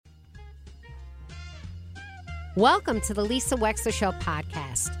Welcome to the Lisa Wexler Show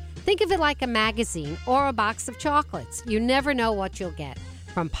podcast. Think of it like a magazine or a box of chocolates. You never know what you'll get.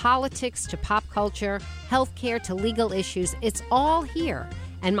 From politics to pop culture, healthcare to legal issues, it's all here.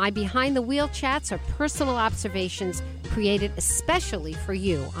 And my behind-the-wheel chats are personal observations created especially for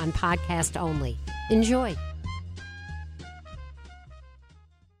you on podcast only. Enjoy.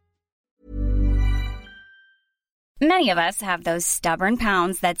 Many of us have those stubborn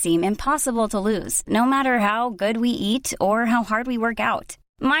pounds that seem impossible to lose, no matter how good we eat or how hard we work out.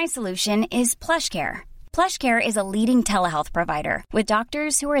 My solution is PlushCare. PlushCare is a leading telehealth provider with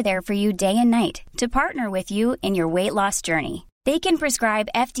doctors who are there for you day and night to partner with you in your weight loss journey. They can prescribe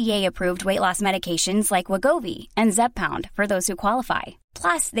FDA-approved weight loss medications like Wegovy and Zepbound for those who qualify.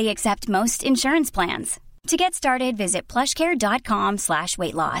 Plus, they accept most insurance plans. To get started, visit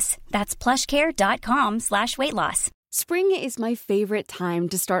plushcare.com/weightloss. That's plushcare.com/weightloss. Spring is my favorite time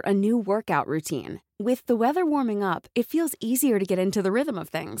to start a new workout routine. With the weather warming up, it feels easier to get into the rhythm of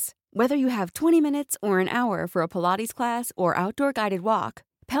things. Whether you have 20 minutes or an hour for a Pilates class or outdoor guided walk,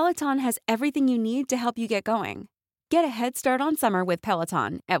 Peloton has everything you need to help you get going. Get a head start on summer with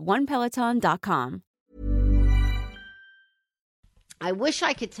Peloton at onepeloton.com. I wish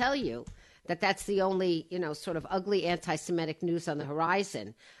I could tell you that that's the only, sort of ugly anti-Semitic news on the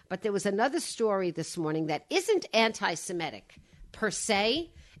horizon. But there was another story this morning that isn't anti-Semitic per se.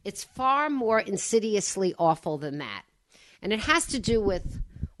 It's far more insidiously awful than that. And it has to do with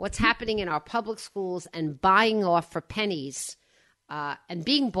what's happening in our public schools and buying off for pennies and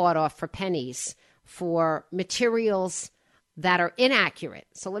being bought off for pennies for materials that are inaccurate.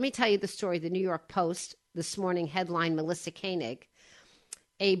 So let me tell you the story. The New York Post this morning headline, Melissa Koenig.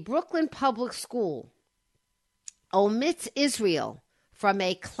 A Brooklyn public school omits Israel from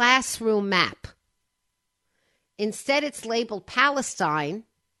a classroom map. Instead, it's labeled Palestine.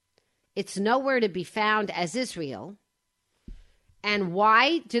 It's nowhere to be found as Israel. And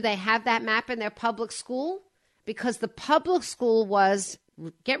why do they have that map in their public school? Because the public school was,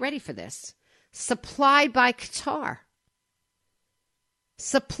 get ready for this, supplied by Qatar.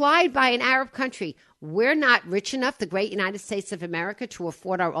 Supplied by an Arab country. We're not rich enough, the great United States of America, to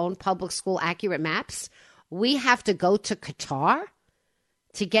afford our own public school accurate maps. We have to go to Qatar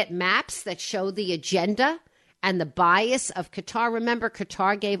to get maps that show the agenda and the bias of Qatar. Remember,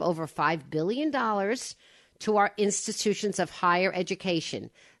 Qatar gave over $5 billion to our institutions of higher education.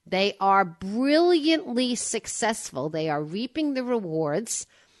 They are brilliantly successful. They are reaping the rewards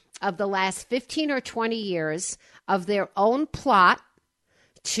of the last 15 or 20 years of their own plot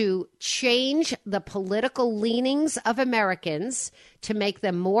to change the political leanings of Americans to make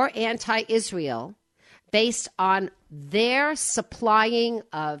them more anti-Israel based on their supplying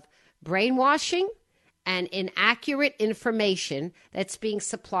of brainwashing and inaccurate information that's being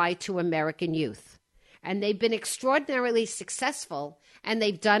supplied to American youth. And they've been extraordinarily successful, and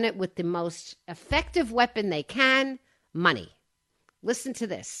they've done it with the most effective weapon they can, money. Listen to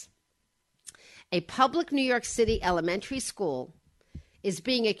this. A public New York City elementary school is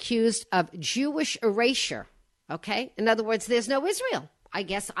being accused of Jewish erasure, okay? In other words, there's no Israel. I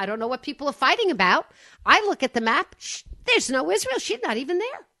guess I don't know what people are fighting about. I look at the map. There's no Israel. She's not even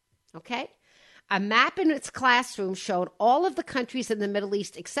there, okay? A map in its classroom showed all of the countries in the Middle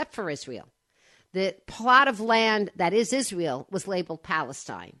East except for Israel. The plot of land that is Israel was labeled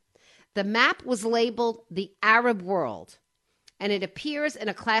Palestine. The map was labeled the Arab world, and it appears in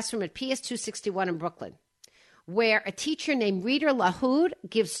a classroom at PS 261 in Brooklyn, where a teacher named Reader Lahoud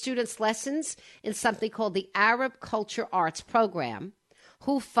gives students lessons in something called the Arab Culture Arts Program.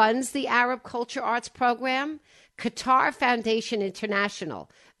 Who funds the Arab Culture Arts Program? Qatar Foundation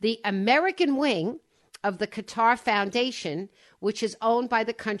International, the American wing of the Qatar Foundation, which is owned by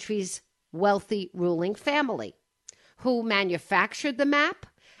the country's wealthy ruling family. Who manufactured the map?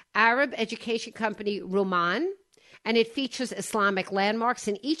 Arab education company Ruman, and it features Islamic landmarks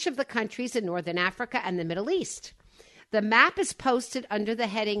in each of the countries in Northern Africa and the Middle East. The map is posted under the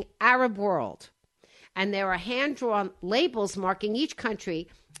heading Arab World, and there are hand-drawn labels marking each country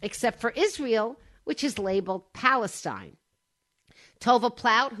except for Israel, which is labeled Palestine. Tova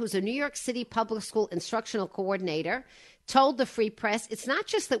Plout, who's a New York City public school instructional coordinator, told the Free Press, it's not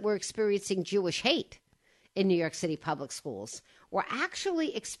just that we're experiencing Jewish hate in New York City public schools. We're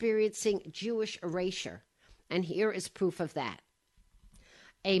actually experiencing Jewish erasure. And here is proof of that.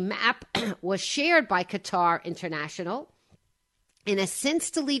 A map was shared by Qatar International in a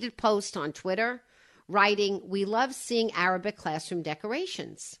since-deleted post on Twitter, writing, "We love seeing Arabic classroom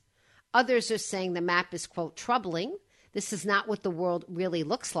decorations." Others are saying the map is, quote, troubling. This is not what the world really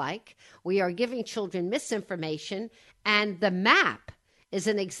looks like. We are giving children misinformation, and the map is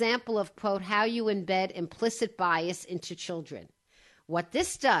an example of, quote, how you embed implicit bias into children. What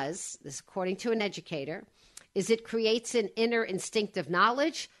this does, this according to an educator, is it creates an inner instinctive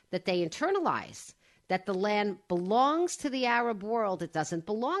knowledge that they internalize, that the land belongs to the Arab world. It doesn't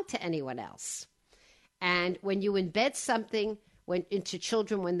belong to anyone else. And when you embed something into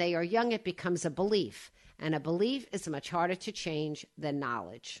children when they are young, it becomes a belief. And a belief is much harder to change than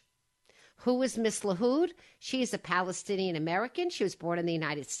knowledge. Who is Miss Lahoud? She is a Palestinian American. She was born in the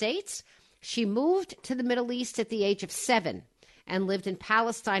United States. She moved to the Middle East at the age of 7 and lived in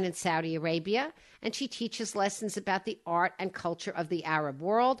Palestine and Saudi Arabia. And she teaches lessons about the art and culture of the Arab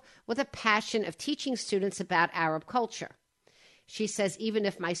world with a passion of teaching students about Arab culture. She says, even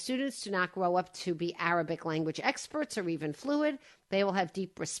if my students do not grow up to be Arabic language experts or even fluent, they will have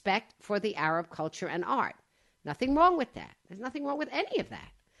deep respect for the Arab culture and art. Nothing wrong with that. There's nothing wrong with any of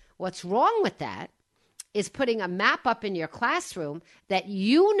that. What's wrong with that is putting a map up in your classroom that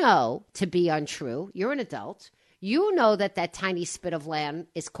you know to be untrue. You're an adult. You know that that tiny spit of land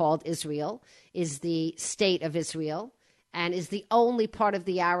is called Israel, is the state of Israel, and is the only part of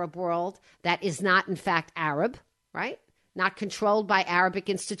the Arab world that is not, in fact, Arab, right? Not controlled by Arabic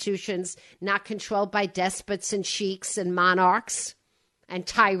institutions, not controlled by despots and sheiks and monarchs and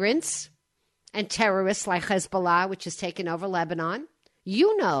tyrants and terrorists like Hezbollah, which has taken over Lebanon.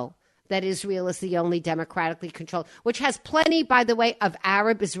 You know that Israel is the only democratically controlled, which has plenty, by the way, of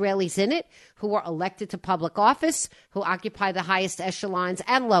Arab Israelis in it who are elected to public office, who occupy the highest echelons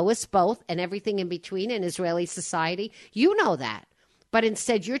and lowest, both, and everything in between in Israeli society. You know that. But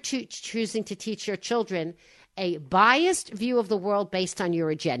instead, you're choosing to teach your children a biased view of the world based on your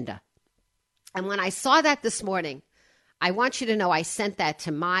agenda. And when I saw that this morning, I want you to know I sent that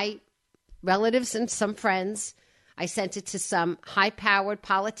to my relatives and some friends. I sent it to some high-powered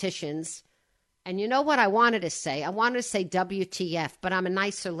politicians. And you know what I wanted to say? I wanted to say WTF, but I'm a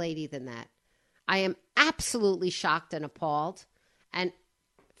nicer lady than that. I am absolutely shocked and appalled. And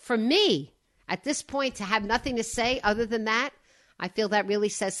for me, at this point, to have nothing to say other than that, I feel that really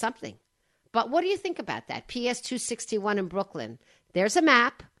says something. But what do you think about that? PS 261 in Brooklyn. There's a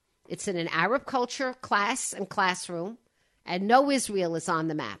map. It's in an Arab culture class and classroom, and no Israel is on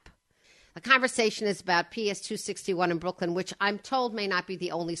the map. The conversation is about PS 261 in Brooklyn, which I'm told may not be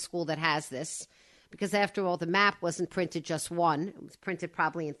the only school that has this, because after all, the map wasn't printed just one. It was printed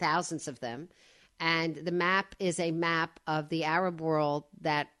probably in thousands of them. And the map is a map of the Arab world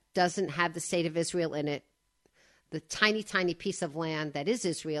that doesn't have the state of Israel in it. The tiny, tiny piece of land that is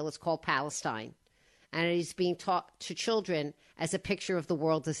Israel is called Palestine. And it is being taught to children as a picture of the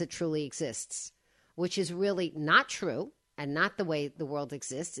world as it truly exists, which is really not true and not the way the world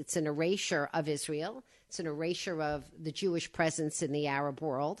exists. It's an erasure of Israel. It's an erasure of the Jewish presence in the Arab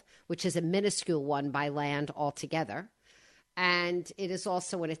world, which is a minuscule one by land altogether. And it is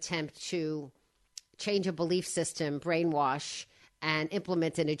also an attempt to change a belief system, brainwash, and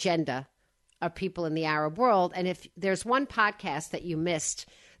implement an agenda of people in the Arab world. And if there's one podcast that you missed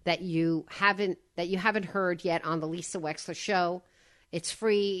that you haven't heard yet on the Lisa Wexler Show, it's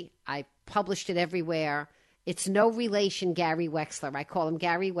free. I published it everywhere. It's No Relation Gary Wexler. I call him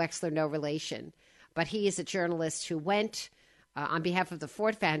Gary Wexler, no relation. But he is a journalist who went on behalf of the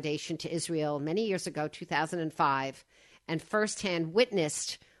Ford Foundation to Israel many years ago, 2005, and firsthand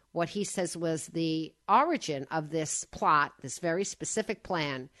witnessed what he says was the origin of this plot, this very specific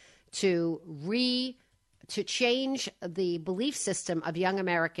plan to change the belief system of young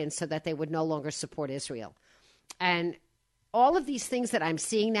Americans so that they would no longer support Israel. And all of these things that I'm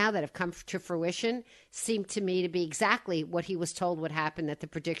seeing now that have come to fruition seem to me to be exactly what he was told would happen, that the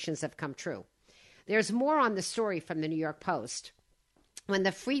predictions have come true. There's more on the story from the New York Post. When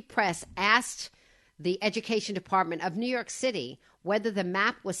the Free Press asked the Education Department of New York City whether the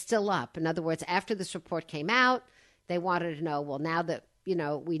map was still up, in other words, after this report came out, they wanted to know, well, now that we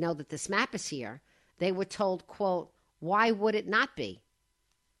know that this map is here, they were told, quote, why would it not be?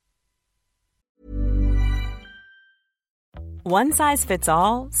 One size fits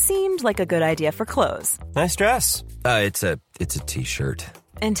all seemed like a good idea for clothes. Nice dress. It's a T-shirt.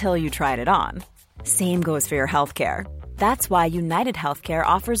 Until you tried it on. Same goes for your healthcare. That's why United Healthcare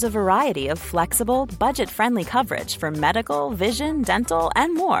offers a variety of flexible, budget-friendly coverage for medical, vision, dental,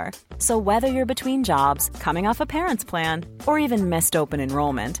 and more. So whether you're between jobs, coming off a parent's plan, or even missed open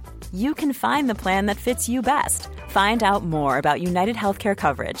enrollment, you can find the plan that fits you best. Find out more about United Healthcare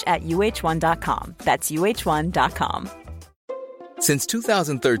coverage at UH1.com. That's UH1.com. Since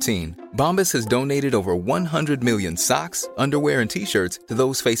 2013, Bombas has donated over 100 million socks, underwear, and T-shirts to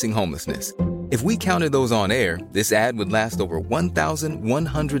those facing homelessness. If we counted those on air, this ad would last over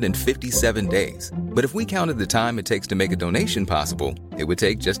 1,157 days. But if we counted the time it takes to make a donation possible, it would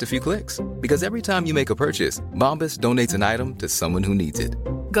take just a few clicks. Because every time you make a purchase, Bombas donates an item to someone who needs it.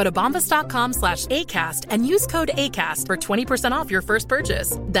 Go to bombas.com/ACAST and use code ACAST for 20% off your first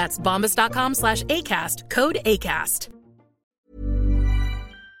purchase. That's bombas.com/ACAST, code ACAST.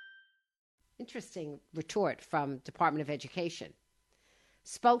 Interesting retort from Department of Education.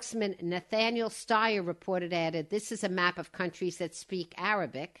 Spokesman Nathaniel Steyer reported, added, this is a map of countries that speak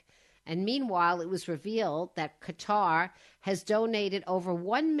Arabic. And meanwhile, it was revealed that Qatar has donated over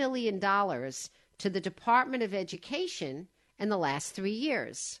 $1 million to the Department of Education in the last 3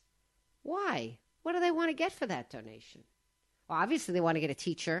 years. Why? What do they want to get for that donation? Well, obviously, they want to get a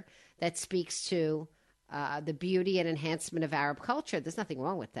teacher that speaks to the beauty and enhancement of Arab culture. There's nothing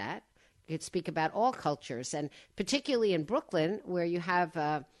wrong with that. You could speak about all cultures, and particularly in Brooklyn, where you have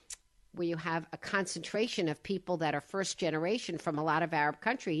a concentration of people that are first generation from a lot of Arab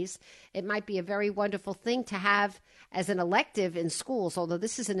countries, it might be a very wonderful thing to have as an elective in schools, although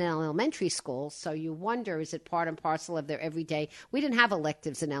this is an elementary school, so you wonder, is it part and parcel of their everyday? We didn't have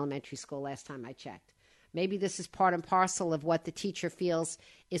electives in elementary school last time I checked. Maybe this is part and parcel of what the teacher feels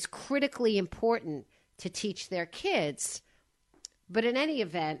is critically important to teach their kids. But in any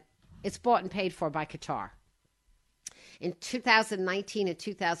event, it's bought and paid for by Qatar. In 2019 and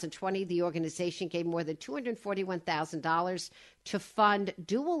 2020, the organization gave more than $241,000 to fund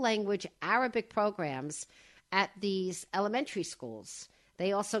dual language Arabic programs at these elementary schools.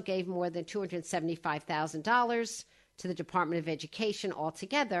 They also gave more than $275,000 to the Department of Education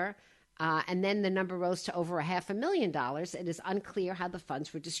altogether, and then the number rose to over $500,000. It is unclear how the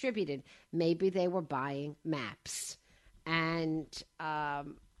funds were distributed. Maybe they were buying maps. And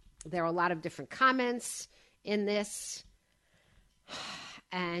there are a lot of different comments in this.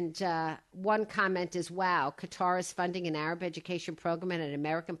 And one comment is, wow, Qatar is funding an Arab education program at an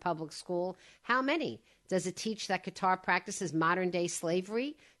American public school. How many? Does it teach that Qatar practices modern-day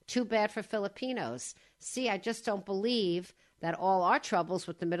slavery? Too bad for Filipinos. See, I just don't believe that all our troubles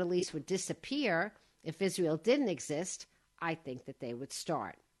with the Middle East would disappear if Israel didn't exist. I think that they would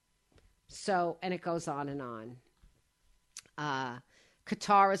start. So, and it goes on and on.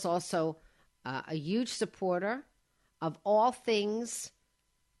 Qatar is also a huge supporter of all things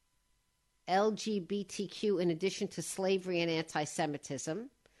LGBTQ in addition to slavery and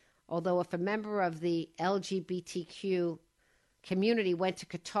anti-Semitism. Although if a member of the LGBTQ community went to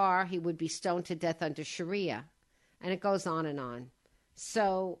Qatar, he would be stoned to death under Sharia. And it goes on and on.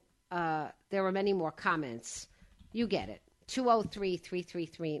 So there are many more comments. You get it.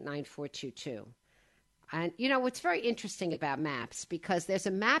 203-333-9422. And, you know, what's very interesting about maps, because there's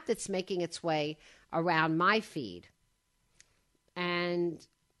a map that's making its way around my feed. And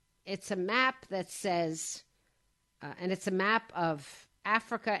it's a map that says, and it's a map of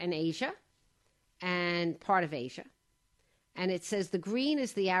Africa and Asia and part of Asia. And it says the green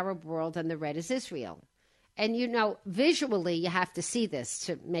is the Arab world and the red is Israel. And, you know, visually you have to see this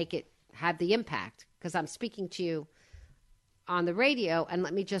to make it have the impact, because I'm speaking to you on the radio, and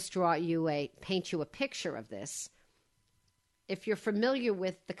let me just paint you a picture of this. If you're familiar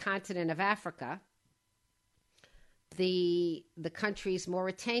with the continent of Africa, the countries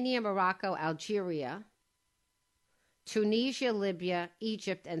Mauritania, Morocco, Algeria, Tunisia, Libya,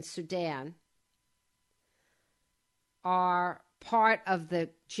 Egypt, and Sudan are part of the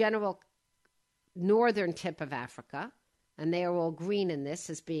general northern tip of Africa, and they are all green in this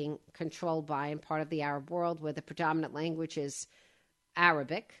as being controlled by and part of the Arab world, where the predominant language is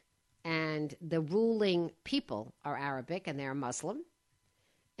Arabic, and the ruling people are Arabic, and they're Muslim.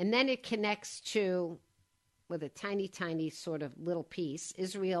 And then it connects to, with a tiny, tiny sort of little piece,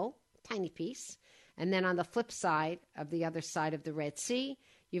 Israel, tiny piece. And then on the flip side of the other side of the Red Sea,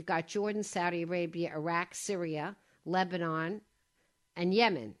 you've got Jordan, Saudi Arabia, Iraq, Syria, Lebanon, and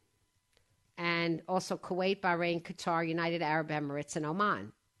Yemen. And also Kuwait, Bahrain, Qatar, United Arab Emirates, and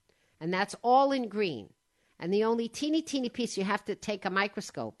Oman. And that's all in green. And the only teeny, teeny piece you have to take a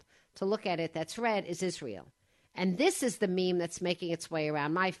microscope to look at it that's red is Israel. And this is the meme that's making its way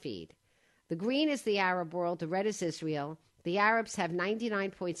around my feed. The green is the Arab world, the red is Israel. The Arabs have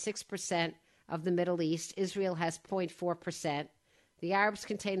 99.6% of the Middle East. Israel has 0.4%. The Arabs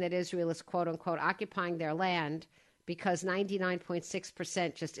contend that Israel is, quote unquote, occupying their land because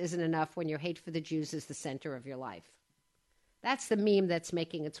 99.6% just isn't enough when your hate for the Jews is the center of your life. That's the meme that's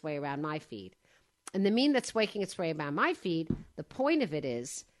making its way around my feed. And the meme that's making its way around my feed, the point of it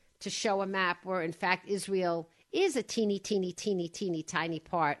is to show a map where, in fact, Israel is a teeny, teeny, teeny, teeny, tiny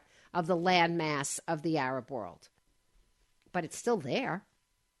part of the land mass of the Arab world. But it's still there.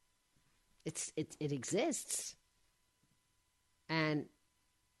 It exists. And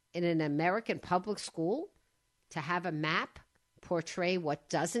in an American public school, to have a map portray what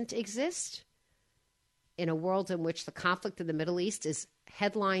doesn't exist in a world in which the conflict in the Middle East is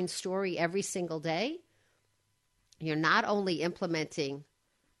headline story every single day, you're not only implementing,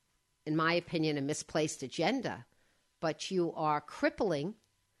 in my opinion, a misplaced agenda, but you are crippling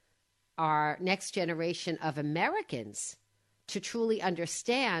our next generation of Americans to truly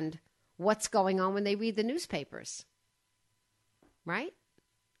understand what's going on when they read the newspapers. Right?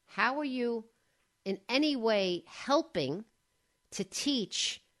 How are you in any way helping to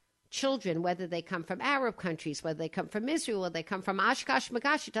teach children, whether they come from Arab countries, whether they come from Israel, whether they come from Oshkosh,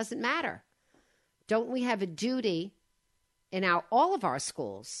 Magash, it doesn't matter. Don't we have a duty in all of our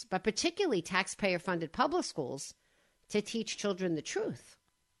schools, but particularly taxpayer-funded public schools, to teach children the truth?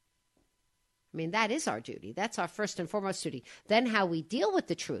 I mean, that is our duty. That's our first and foremost duty. Then how we deal with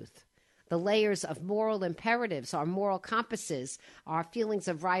the truth, the layers of moral imperatives, our moral compasses, our feelings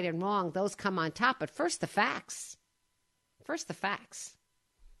of right and wrong, those come on top. But first, the facts. First, the facts.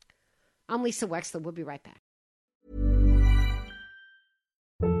 I'm Lisa Wexler. We'll be right back.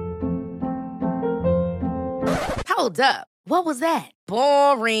 Hold up. What was that?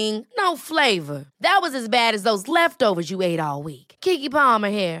 Boring. No flavor. That was as bad as those leftovers you ate all week. Keke Palmer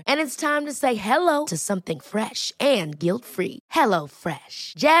here. And it's time to say hello to something fresh and guilt-free. Hello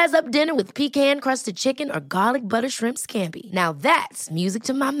Fresh. Jazz up dinner with pecan-crusted chicken or garlic butter shrimp scampi. Now that's music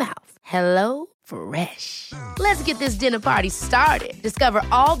to my mouth. Hello Fresh. Let's get this dinner party started. Discover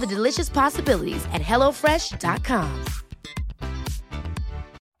all the delicious possibilities at HelloFresh.com.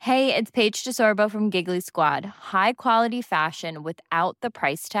 Hey, it's Paige DeSorbo from Giggly Squad. High quality fashion without the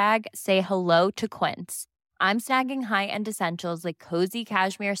price tag. Say hello to Quince. I'm snagging high-end essentials like cozy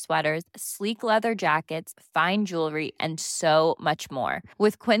cashmere sweaters, sleek leather jackets, fine jewelry, and so much more.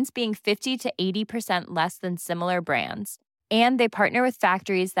 With Quince being 50 to 80% less than similar brands. And they partner with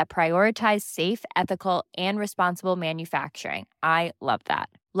factories that prioritize safe, ethical, and responsible manufacturing. I love that.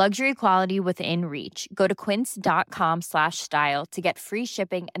 Luxury quality within reach. Go to quince.com/style to get free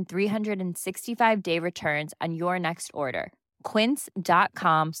shipping and 365-day returns on your next order.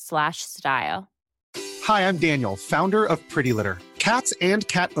 Quince.com/style. Hi, I'm Daniel, founder of Pretty Litter. Cats and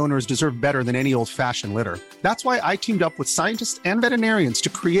cat owners deserve better than any old-fashioned litter. That's why I teamed up with scientists and veterinarians to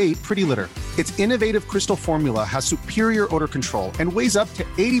create Pretty Litter. Its innovative crystal formula has superior odor control and weighs up to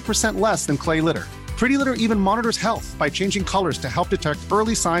 80% less than clay litter. Pretty Litter even monitors health by changing colors to help detect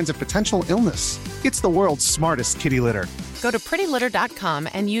early signs of potential illness. It's the world's smartest kitty litter. Go to prettylitter.com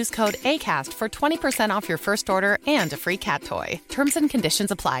and use code ACAST for 20% off your first order and a free cat toy. Terms and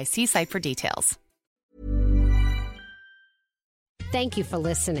conditions apply. See site for details. Thank you for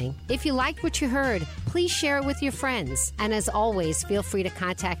listening. If you liked what you heard, please share it with your friends. And as always, feel free to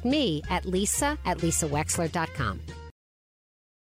contact me at lisa@lisawexler.com.